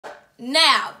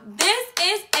Now, this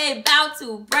is about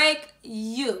to break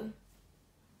you.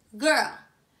 Girl,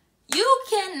 you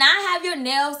cannot have your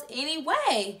nails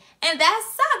anyway. And that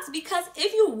sucks, because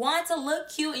if you want to look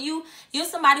cute and you're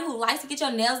somebody who likes to get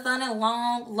your nails done and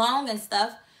long and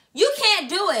stuff, you can't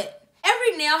do it.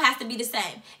 Every nail has to be the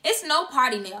same. It's no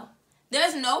party nail.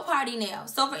 There's no party nail.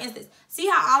 So for instance, see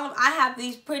how I have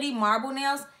these pretty marble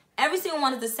nails? Every single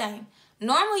one is the same.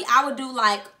 Normally I would do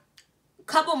like a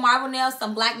couple marble nails,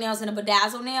 some black nails, and a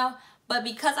bedazzle nail. But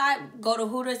because I go to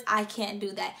Hooters, I can't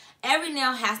do that. Every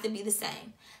nail has to be the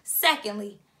same.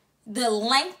 Secondly, the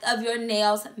length of your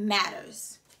nails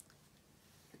matters.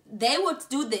 They will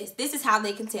do this. This is how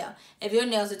they can tell if your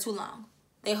nails are too long.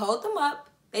 They hold them up,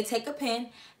 they take a pin,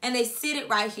 and they sit it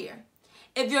right here.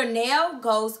 If your nail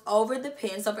goes over the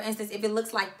pin, so for instance, if it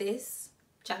looks like this,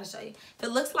 I'm trying to show you. If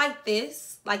it looks like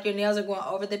this, like your nails are going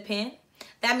over the pin,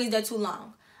 that means they're too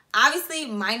long. Obviously,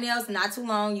 my nails not too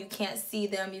long. You can't see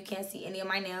them. You can't see any of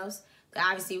my nails. They're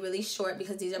obviously really short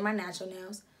because these are my natural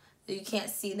nails. So you can't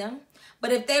see them.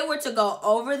 But if they were to go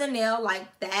over the nail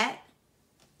like that,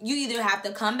 you either have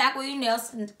to come back with your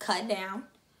nails cut down,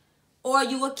 or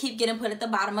you will keep getting put at the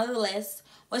bottom of the list,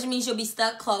 which means you'll be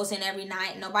stuck closing every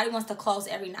night. Nobody wants to close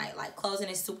every night. Like, closing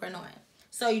is super annoying.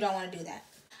 So you don't want to do that.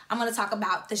 I'm going to talk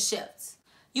about the shifts.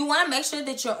 You want to make sure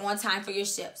that you're on time for your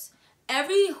shifts.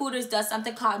 Every Hooters does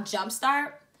something called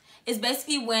Jumpstart. It's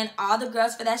basically when all the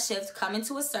girls for that shift come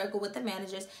into a circle with the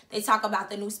managers. They talk about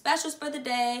the new specials for the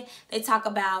day. They talk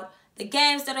about the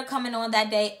games that are coming on that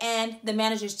day. And the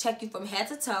managers check you from head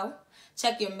to toe.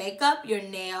 Check your makeup, your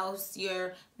nails,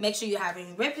 make sure you have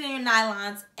any rips in your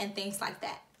nylons, and things like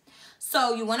that.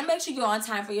 So you want to make sure you're on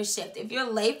time for your shift. If you're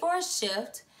late for a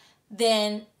shift,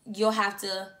 then you'll have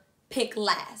to pick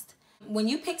last. When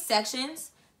you pick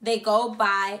sections, they go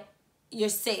by your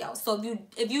sales. So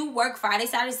if you work Friday,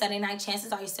 Saturday, Sunday night,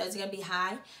 chances are your sales are going to be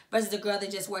high, versus the girl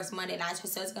that just works Monday nights, her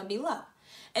sales are going to be low.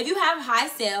 If you have high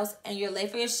sales and you're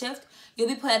late for your shift, you'll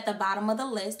be put at the bottom of the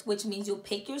list, which means you'll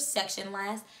pick your section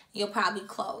last. You'll probably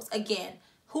close. Again,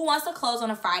 who wants to close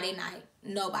on a Friday night?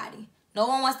 Nobody. No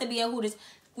one wants to be in Hooters.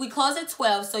 We close at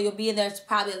 12, so you'll be in there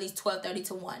probably at least 12:30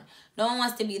 to 1. No one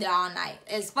wants to be there all night.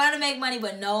 It's fun to make money,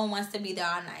 but no one wants to be there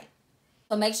all night.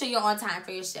 So make sure you're on time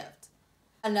for your shift.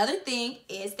 Another thing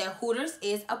is that Hooters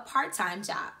is a part-time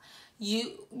job.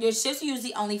 Your shifts are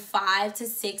usually only 5 to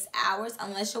 6 hours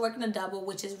unless you're working a double,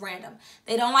 which is random.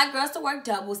 They don't like girls to work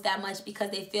doubles that much because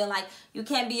they feel like you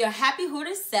can't be your happy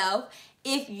Hooters self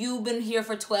if you've been here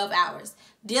for 12 hours.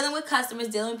 Dealing with customers,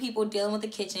 dealing with people, dealing with the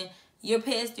kitchen. You're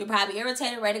pissed, you're probably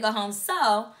irritated, ready to go home.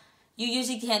 So you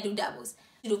usually can't do doubles.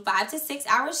 You do 5 to 6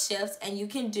 hour shifts, and you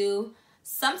can do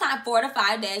sometimes 4 to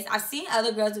 5 days. I've seen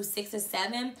other girls do 6 to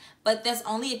 7, but that's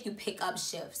only if you pick up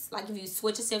shifts. Like if you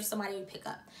switch a shift, somebody will pick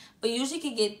up. But you usually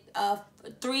can get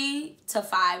 3 to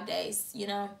 5 days, you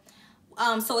know.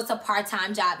 So it's a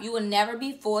part-time job. You will never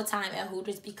be full-time at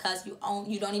Hooters because you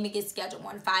don't even get scheduled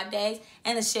more than 5 days,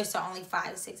 and the shifts are only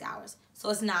 5 to 6 hours. So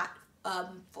it's not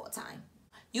full-time.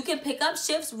 You can pick up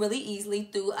shifts really easily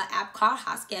through an app called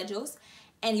Hot Schedules,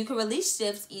 and you can release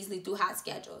shifts easily through Hot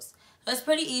Schedules. So it's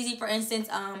pretty easy. For instance,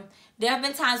 there have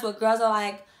been times where girls are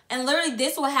like, and literally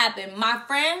this will happen. My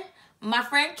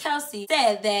friend Kelsey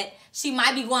said that she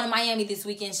might be going to Miami this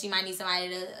weekend. She might need somebody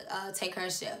to take her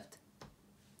shift.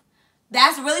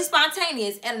 That's really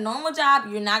spontaneous. At a normal job,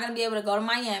 you're not going to be able to go to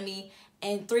Miami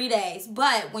in 3 days.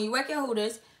 But when you work at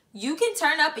Hooters, you can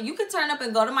turn up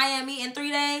and go to Miami in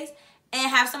 3 days and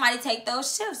have somebody take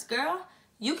those shifts, girl.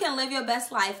 You can live your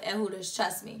best life at Hooters,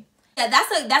 trust me. Yeah,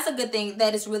 that's a good thing,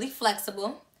 that it's really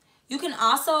flexible. You can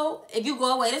also, if you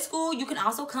go away to school, you can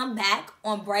also come back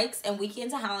on breaks and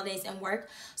weekends and holidays and work.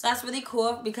 So that's really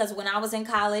cool, because when I was in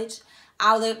college,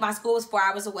 my school was 4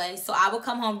 hours away. So I would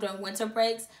come home during winter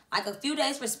breaks, like a few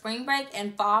days for spring break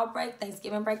and fall break,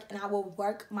 Thanksgiving break, and I would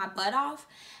work my butt off.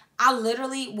 I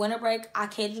literally, winter break, I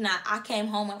kid you not, I came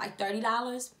home with like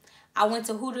 $30. I went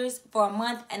to Hooters for a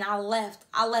month and I left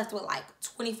with like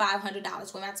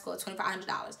 $2,500. Went back to school with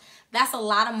 $2,500. That's a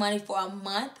lot of money for a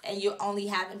month, and you're only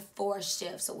having 4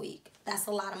 shifts a week. That's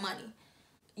a lot of money.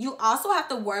 You also have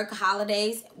to work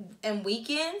holidays and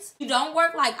weekends. You don't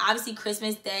work like obviously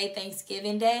Christmas Day,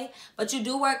 Thanksgiving Day, but you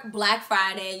do work Black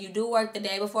Friday. You do work the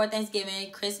day before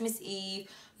Thanksgiving, Christmas Eve,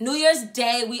 New Year's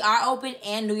Day. We are open,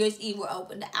 and New Year's Eve we're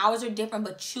open. The hours are different,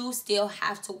 but you still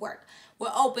have to work.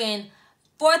 We're open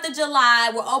 4th of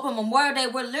July, we're open Memorial Day.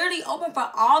 We're literally open for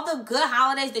all the good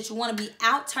holidays that you want to be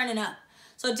out turning up.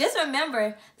 So just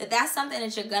remember that that's something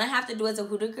that you're going to have to do as a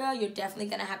Hooter girl. You're definitely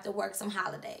going to have to work some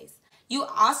holidays. You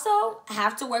also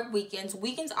have to work weekends.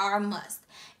 Weekends are a must.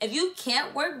 If you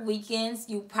can't work weekends,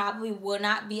 you probably will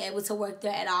not be able to work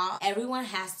there at all. Everyone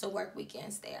has to work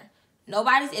weekends there.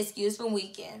 Nobody's excused from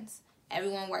weekends.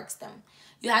 Everyone works them.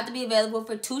 You have to be available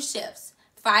for 2 shifts.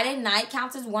 Friday night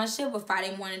counts as 1 shift, but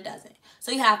Friday morning doesn't.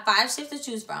 So you have 5 shifts to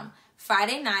choose from.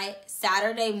 Friday night,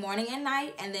 Saturday morning and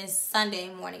night, and then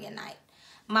Sunday morning and night.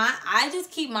 I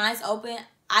just keep mine open.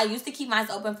 I used to keep mine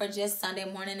open for just Sunday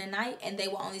morning and night, and they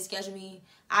will only schedule me,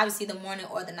 obviously, the morning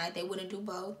or the night. They wouldn't do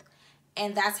both.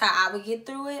 And that's how I would get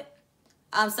through it.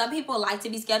 Some people like to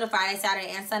be scheduled Friday,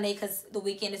 Saturday, and Sunday because the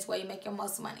weekend is where you make your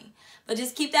most money. But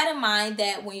just keep that in mind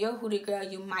that when you're a Hooter Girl,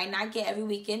 you might not get every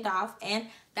weekend off. And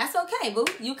that's okay, boo.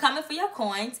 You coming for your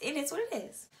coins. It is what it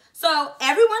is. So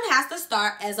everyone has to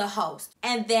start as a host.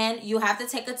 And then you have to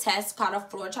take a test called a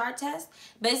floor chart test.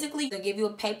 Basically, they'll give you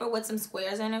a paper with some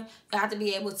squares in it. You have to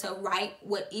be able to write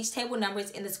what each table number is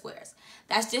in the squares.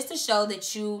 That's just to show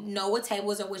that you know what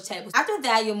tables are which tables. After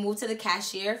that, you'll move to the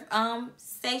cashier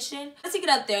station. To get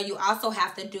up there, you also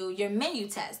have to do your menu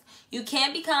test. You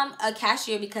can't become a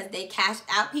cashier because they cash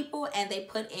out people and they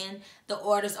put in the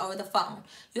orders over the phone.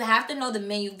 You have to know the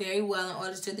menu very well in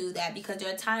order to do that because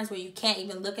there are times where you can't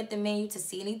even look at the menu to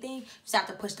see anything. You just have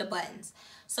to push the buttons.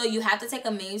 So you have to take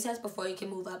a menu test before you can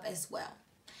move up as well.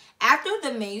 After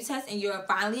the menu test and you're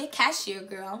finally a cashier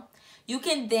girl, you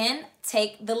can then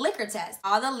take the liquor test.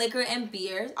 All the liquor and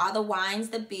beers, all the wines,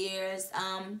 the beers,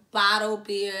 bottled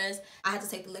beers. I had to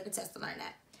take the liquor test to learn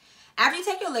that. After you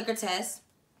take your liquor test,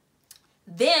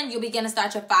 then you'll begin to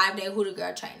start your 5-day Hooter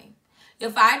Girl training.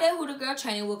 Your 5-day Hooter Girl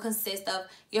training will consist of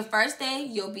your first day,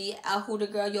 you'll be a Hooter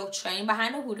Girl. You'll train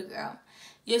behind a Hooter Girl.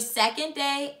 Your second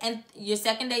day,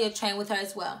 you'll train with her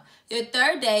as well. Your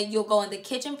third day, you'll go in the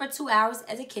kitchen for 2 hours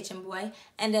as a kitchen boy,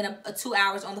 and then 2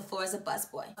 hours on the floor as a bus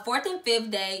boy. Fourth and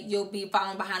fifth day, you'll be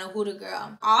following behind a Hooter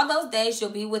Girl. All those days, you'll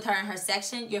be with her in her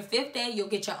section. Your 5th day, you'll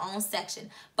get your own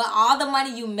section. But all the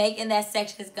money you make in that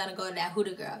section is gonna go to that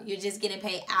Hooter Girl. You're just getting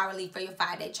paid hourly for your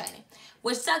 5-day training,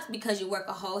 which sucks because you work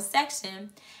a whole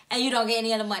section and you don't get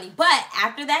any of the money. But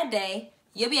after that day,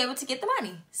 you'll be able to get the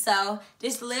money. So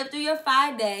just live through your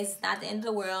 5 days. It's not the end of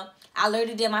the world. I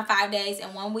literally did my 5 days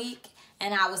in 1 week,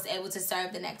 and I was able to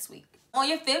serve the next week. On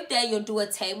your 5th day, you'll do a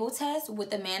table test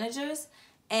with the managers,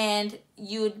 and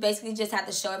you basically just have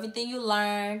to show everything you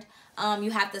learned.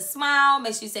 You have to smile,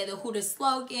 make sure you say the Hooters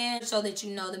slogan, show that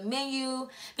you know the menu,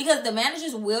 because the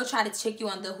managers will try to trick you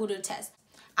on the Hooter test.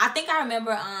 I think I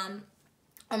remember on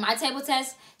my table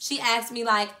test, she asked me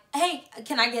like, hey,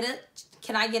 can I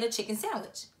get a chicken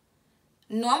sandwich?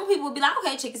 Normal people would be like,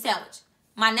 okay, chicken sandwich.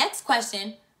 My next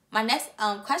question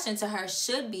to her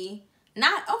should be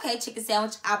not, okay, chicken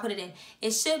sandwich, I'll put it in.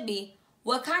 It should be,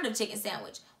 what kind of chicken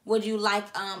sandwich? Would you like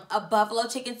a buffalo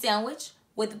chicken sandwich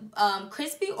with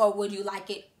crispy, or would you like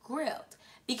it grilled?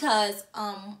 Because,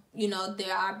 you know,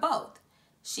 there are both.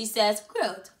 She says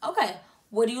grilled. Okay.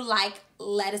 Would you like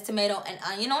lettuce, tomato, and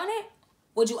onion on it?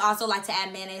 Would you also like to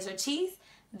add mayonnaise or cheese?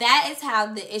 That is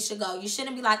how it should go. You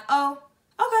shouldn't be like, oh,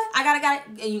 okay, I got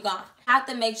it, and you're gone. You have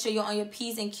to make sure you're on your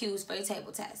P's and Q's for your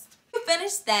table test. You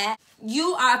finish that,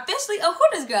 you are officially a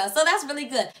Hooters Girl, so that's really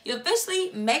good. You're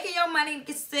officially making your money,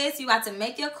 sis. You got to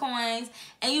make your coins,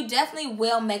 and you definitely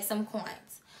will make some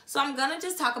coins. So I'm going to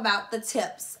just talk about the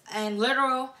tips and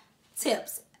literal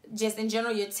tips. Just in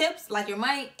general, your tips, like your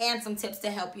money, and some tips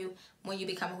to help you when you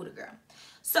become a Hooter Girl.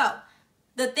 So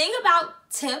the thing about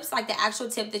tips, like the actual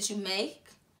tip that you make,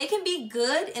 it can be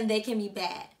good and they can be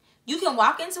bad. You can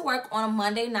walk into work on a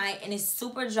Monday night and it's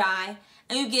super dry,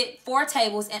 and you get 4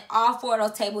 tables, and all 4 of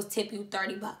those tables tip you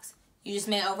 $30. You just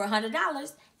made over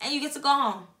 $100 and you get to go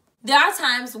home. There are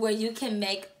times where you can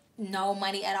make no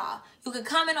money at all. You could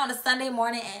come in on a Sunday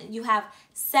morning and you have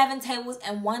 7 tables,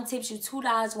 and one tips you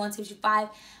 $2, one tips you $5,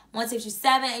 one tips you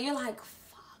 $7, and you're like,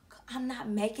 I'm not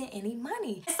making any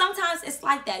money. Sometimes it's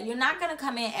like that. You're not going to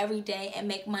come in every day and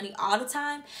make money all the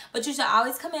time, but you should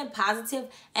always come in positive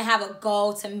and have a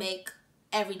goal to make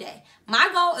every day. My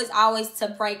goal is always to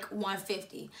break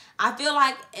 150. I feel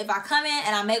like if I come in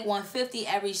and I make 150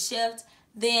 every shift,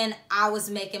 then I was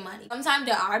making money. Sometimes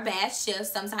there are bad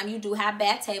shifts. Sometimes you do have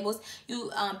bad tables.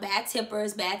 Bad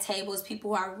tippers, bad tables,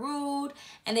 people who are rude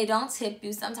and they don't tip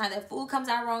you. Sometimes their food comes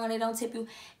out wrong and they don't tip you.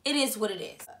 It is what it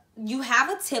is. You have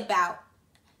a tip out.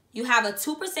 You have a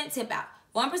 2% tip out.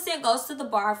 1% goes to the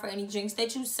bar for any drinks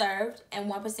that you served, and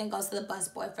 1% goes to the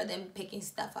busboy for them picking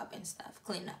stuff up and stuff,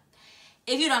 clean up.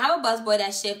 If you don't have a busboy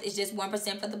that shift, it's just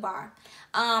 1% for the bar.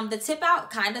 The tip out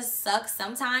kind of sucks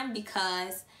sometimes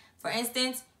because, for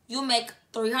instance, you make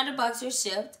 $300 your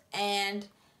shift and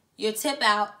your tip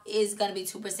out is going to be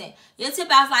 2%. Your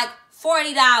tip out is like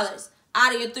 $40,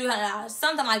 out of your $300,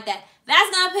 something like that.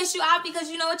 That's gonna piss you off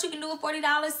because you know what you can do with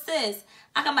 $40, sis?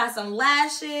 I can buy some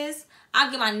lashes,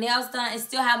 I'll get my nails done, and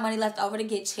still have money left over to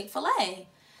get Chick-fil-A.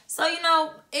 So, you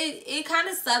know, it kind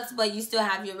of sucks, but you still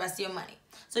have your rest of your money.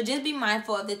 So just be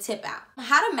mindful of the tip out.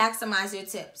 How to maximize your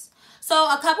tips. So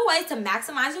a couple ways to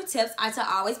maximize your tips are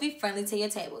to always be friendly to your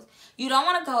tables. You don't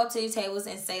want to go up to your tables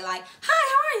and say like,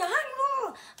 hi, how are you? Hi.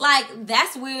 Like,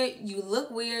 that's weird. You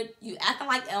look weird. You acting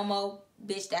like Elmo.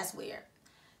 Bitch, that's weird.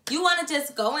 You want to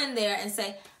just go in there and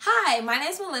say, hi, my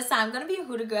name's Melissa. I'm going to be a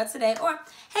Hooter Girl today. Or,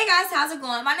 hey guys, how's it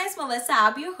going? My name's Melissa.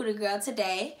 I'll be a Hooter Girl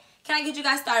today. Can I get you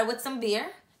guys started with some beer?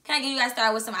 Can I get you guys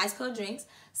started with some ice cold drinks?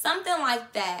 Something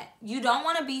like that. You don't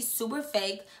want to be super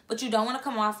fake, but you don't want to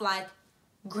come off like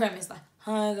grimace. Like,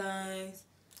 hi guys.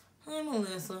 Hi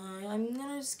Melissa. I'm going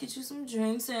to just get you some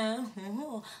drinks. And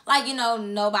like, you know,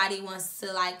 nobody wants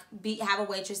to like have a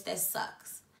waitress that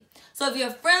sucks. So if you're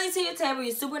friendly to your table,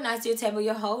 you're super nice to your table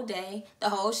your whole day, the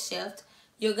whole shift,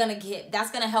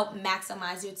 that's going to help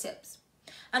maximize your tips.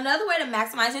 Another way to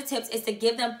maximize your tips is to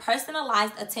give them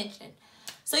personalized attention.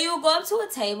 So you'll go up to a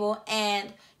table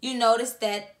and you notice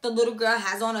that the little girl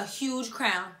has on a huge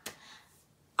crown.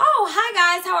 Oh,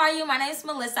 hi guys, how are you? My name is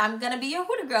Melissa. I'm going to be your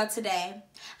Hooter Girl today.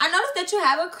 I noticed that you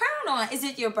have a crown on. Is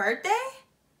it your birthday?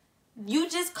 You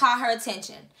just caught her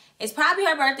attention. It's probably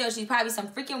her birthday, or she's probably some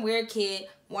freaking weird kid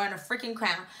wearing a freaking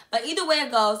crown. But either way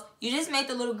it goes, you just made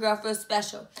the little girl feel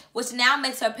special, which now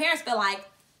makes her parents feel like,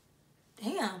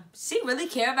 damn, she really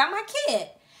care about my kid.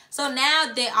 So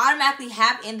now they automatically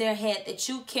have in their head that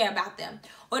you care about them,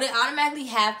 or they automatically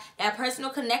have that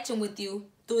personal connection with you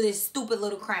through this stupid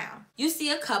little crown. You see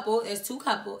a couple,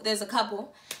 there's a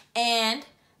couple, and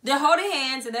they're holding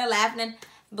hands and they're laughing and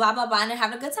blah, blah, blah, and they're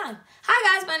having a good time.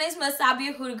 Hi guys, my name's Melissa. I'll be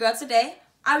your Hooter Girl today.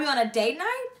 Are we on a date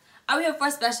night? Are we here for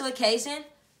a special occasion?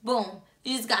 Boom.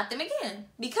 You just got them again.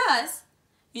 Because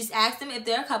you just asked them if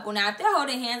they're a couple. Now, if they're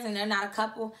holding hands and they're not a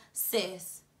couple,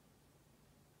 sis,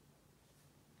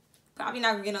 probably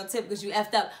not going to get no tip because you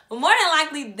effed up. But more than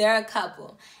likely, they're a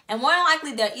couple. And more than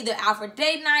likely, they're either out for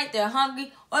date night, they're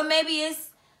hungry, or maybe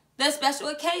it's their special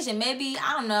occasion. Maybe,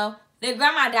 I don't know, their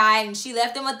grandma died and she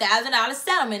left them $1,000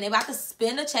 settlement. They're about to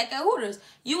spend a check at Hooters.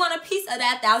 You want a piece of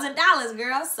that $1,000,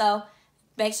 girl. So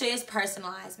make sure it's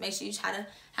personalized. Make sure you try to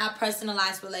have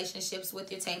personalized relationships with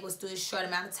your tables through this short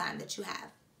amount of time that you have.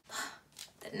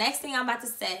 The next thing I'm about to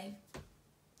say,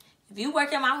 if you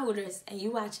work at my Hooters and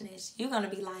you watching this, you're going to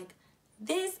be like,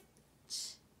 this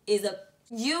is a...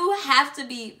 You have to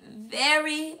be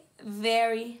very,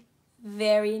 very,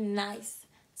 very nice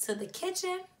to the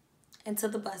kitchen and to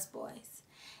the busboys.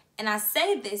 And I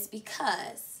say this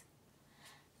because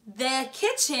the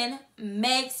kitchen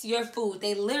makes your food.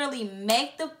 They literally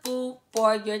make the food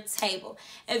for your table.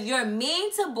 If you're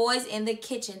mean to boys in the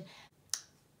kitchen,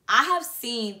 I have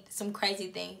seen some crazy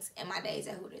things in my days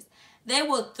at Hooters. They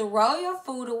will throw your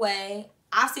food away.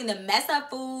 I've seen them mess up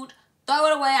food, throw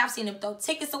it away. I've seen them throw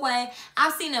tickets away.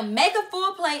 I've seen them make a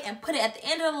full plate and put it at the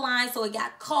end of the line so it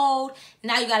got cold.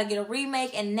 Now you got to get a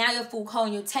remake and now your food cold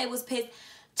and your table's pissed.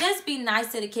 Just be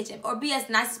nice to the kitchen, or be as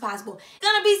nice as possible.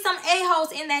 Gonna be some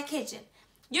a-holes in that kitchen.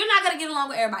 You're not gonna get along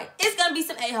with everybody. It's gonna be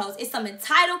some a-holes. It's some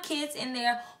entitled kids in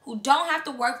there who don't have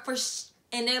to work for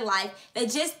in their life. They're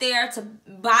just there to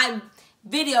buy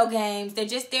video games. They're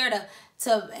just there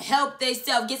to help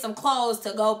themselves get some clothes,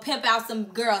 to go pimp out some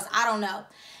girls. I don't know.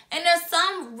 And there's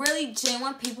some really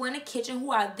genuine people in the kitchen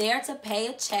who are there to pay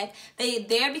a check. They're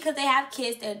there because they have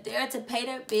kids. They're there to pay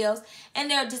their bills. And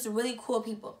they're just really cool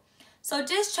people. So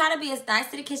just try to be as nice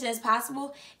to the kitchen as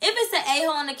possible. If it's an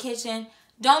a-hole in the kitchen,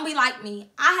 don't be like me.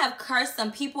 I have cursed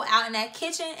some people out in that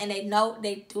kitchen and they know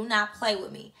they do not play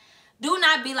with me. Do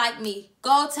not be like me.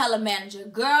 Go tell a manager,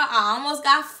 girl, I almost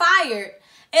got fired.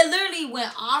 It literally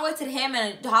went all the way to the head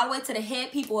manager, all the way to the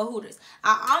head people at Hooters.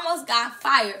 I almost got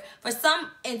fired for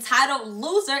some entitled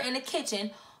loser in the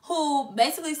kitchen who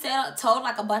basically told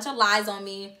like a bunch of lies on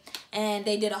me, and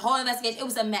they did a whole investigation. It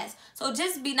was a mess. So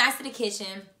just be nice to the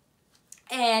kitchen.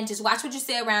 And just watch what you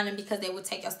say around them, because they will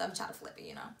take your stuff and try to flip it,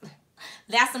 you know.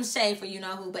 That's some shade for you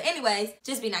know who. But anyways,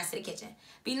 just be nice to the kitchen.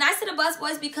 Be nice to the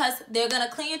busboys because they're going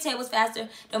to clean your tables faster.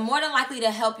 They're more than likely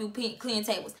to help you clean your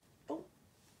tables.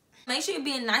 Make sure you're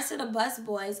being nice to the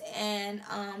busboys and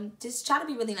just try to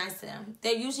be really nice to them.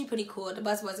 They're usually pretty cool. The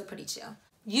busboys are pretty chill.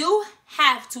 You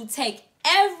have to take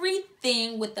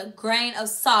everything with a grain of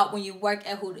salt when you work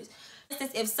at Hooters.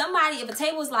 If a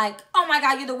table is like, oh my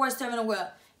God, you're the worst server in the world.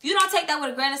 If you don't take that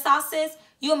with a grain of salt, sis,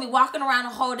 you're going to be walking around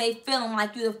the whole day feeling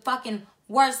like you're the fucking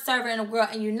worst server in the world,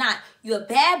 and you're not. You're a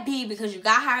bad bee because you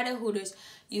got hired at Hooters.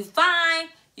 You fine,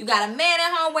 You got a man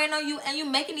at home waiting on you, and you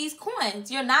making these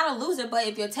coins. You're not a loser, but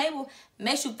if your table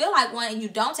makes you feel like one and you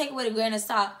don't take it with a grain of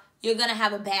salt, you're going to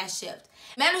have a bad shift.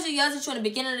 Manager yells at you in the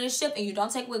beginning of this shift and you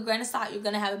don't take it with a grain of salt, you're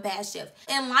going to have a bad shift.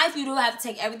 In life, you do have to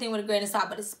take everything with a grain of salt,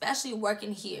 but especially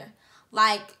working here.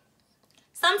 Like,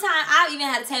 sometimes I even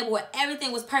had a table where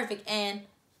everything was perfect and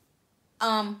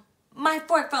my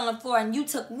fork fell on the floor and you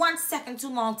took 1 second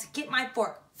too long to get my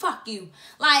fork. Fuck you.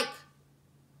 Like,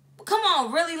 come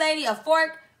on, really, lady? A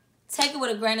fork? Take it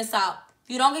with a grain of salt.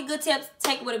 If you don't get good tips,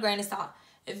 take it with a grain of salt.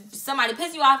 If somebody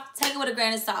pisses you off, take it with a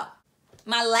grain of salt.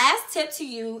 My last tip to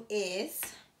you is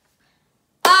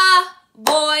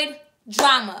avoid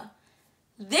drama.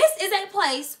 This is a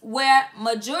place where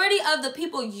majority of the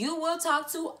people you will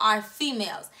talk to are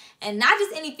females. And not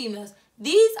just any females.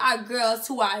 These are girls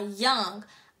who are young.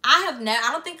 I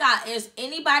don't think there's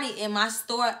anybody in my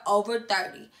store over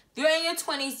 30. If you're in your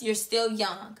 20s, you're still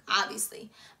young, obviously.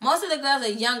 Most of the girls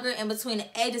are younger, in between the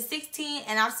age of 16,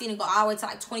 and I've seen it go all the way to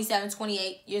like 27,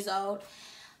 28 years old.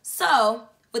 So,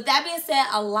 with that being said,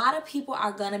 a lot of people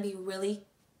are going to be really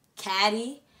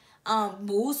catty,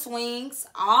 mood swings,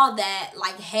 all that,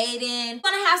 like hating. You're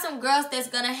going to have some girls that's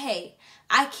going to hate.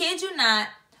 I kid you not,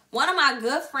 one of my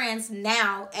good friends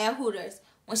now at Hooters,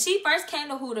 when she first came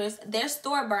to Hooters, their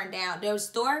store burned down. Their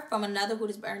store from another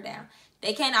Hooters burned down.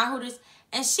 They came to our Hooters,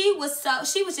 and she was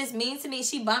just mean to me.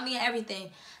 She bumped me and everything.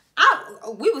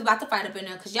 We was about to fight up in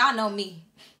there, because y'all know me.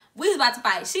 We was about to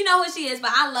fight. She know who she is,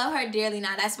 but I love her dearly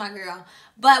now. That's my girl.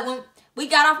 But when we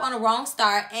got off on the wrong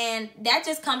start, and that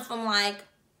just comes from, like,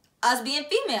 us being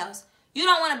females. You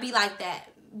don't want to be like that.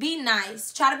 Be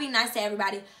nice. Try to be nice to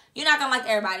everybody. You're not going to like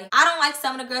everybody. I don't like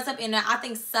some of the girls up in there. I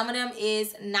think some of them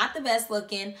is not the best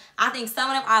looking. I think some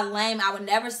of them are lame. I would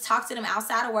never talk to them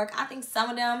outside of work. I think some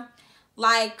of them,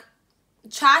 like,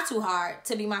 try too hard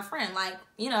to be my friend. Like,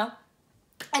 you know.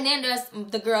 And then there's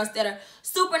the girls that are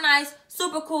super nice,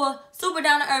 super cool, super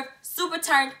down to earth, super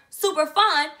turned, super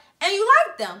fun, and you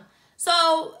like them.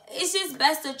 So it's just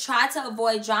best to try to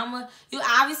avoid drama. You're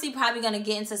obviously probably going to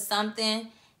get into something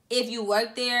if you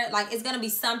work there. Like, it's going to be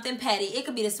something petty. It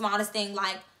could be the smallest thing,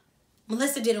 like,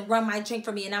 Melissa didn't run my drink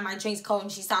for me and now my drink's cold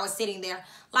and she saw us sitting there.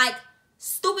 Like,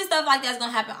 stupid stuff like that's going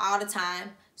to happen all the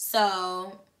time.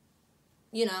 So,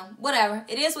 you know, whatever.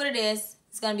 It is what it is.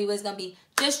 It's going to be what it's going to be.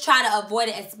 Just try to avoid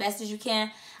it as best as you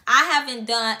can. I've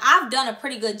done a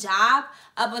pretty good job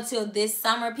up until this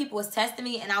summer. People was testing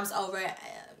me and I was over it.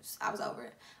 I was over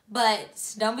it.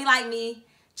 But don't be like me.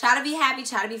 Try to be happy.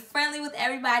 Try to be friendly with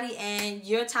everybody. And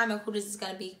your time at Hooters is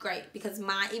going to be great. Because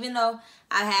even though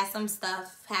I've had some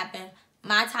stuff happen,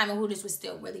 my time at Hooters was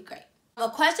still really great. A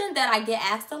question that I get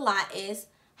asked a lot is,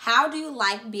 how do you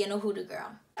like being a Hooter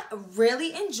girl? I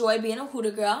really enjoy being a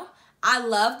Hooter girl. I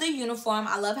love the uniform.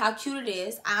 I love how cute it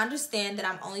is. I understand that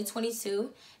I'm only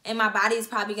 22 and my body is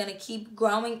probably going to keep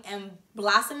growing and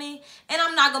blossoming, and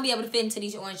I'm not going to be able to fit into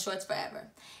these orange shorts forever.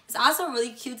 It's also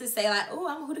really cute to say, like, oh,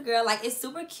 I'm a Hooter girl. Like, it's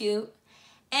super cute.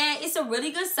 And it's a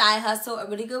really good side hustle, a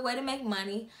really good way to make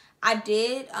money. I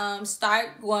did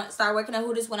start working at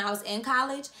Hooters when I was in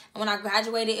college, and when I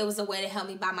graduated, it was a way to help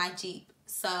me buy my Jeep.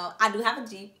 So I do have a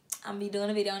Jeep. I'm going to be doing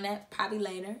a video on that probably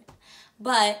later.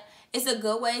 But it's a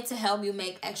good way to help you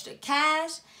make extra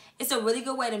cash. It's a really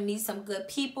good way to meet some good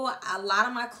people. A lot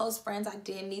of my close friends I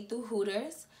did meet through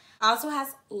Hooters. Also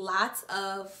has lots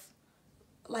of,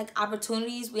 like,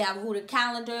 opportunities. We have Hooter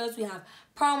calendars. We have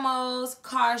promos,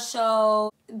 car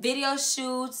show, video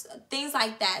shoots, things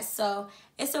like that. So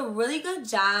it's a really good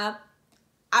job.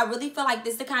 I really feel like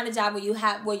this is the kind of job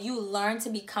where you learn to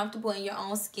be comfortable in your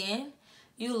own skin.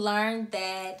 You learn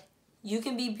that you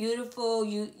can be beautiful.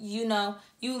 You know,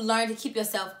 you learn to keep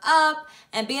yourself up,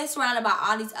 and being surrounded by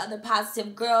all these other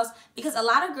positive girls, because a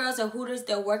lot of girls at Hooters,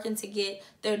 they're working to get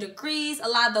their degrees. A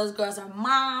lot of those girls are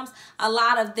moms. A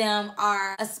lot of them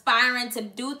are aspiring to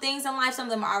do things in life. Some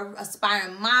of them are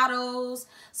aspiring models,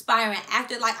 aspiring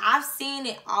actors. Like, I've seen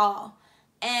it all.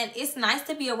 And it's nice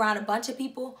to be around a bunch of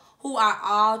people who are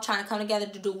all trying to come together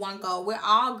to do one goal. We're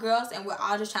all girls, and we're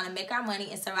all just trying to make our money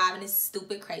and survive in this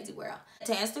stupid, crazy world.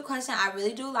 To answer the question, I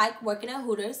really do like working at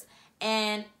Hooters.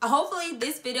 And hopefully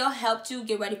this video helped you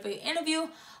get ready for your interview.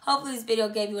 Hopefully this video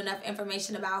gave you enough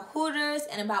information about Hooters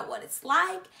and about what it's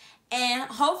like. And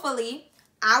hopefully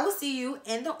I will see you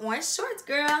in the orange shorts,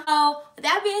 girl. So with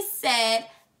that being said,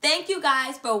 thank you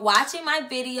guys for watching my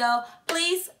video.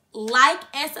 Please like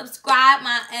and subscribe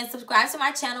to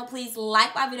my channel. Please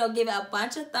like my video, give it a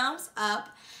bunch of thumbs up.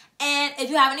 And if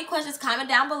you have any questions, comment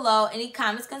down below. Any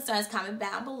comments, concerns, comment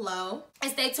down below.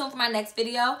 And stay tuned for my next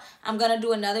video. I'm going to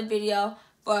do another video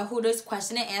for a Hooters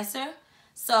question and answer.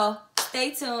 So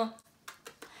stay tuned.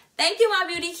 Thank you, my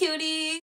beauty cuties.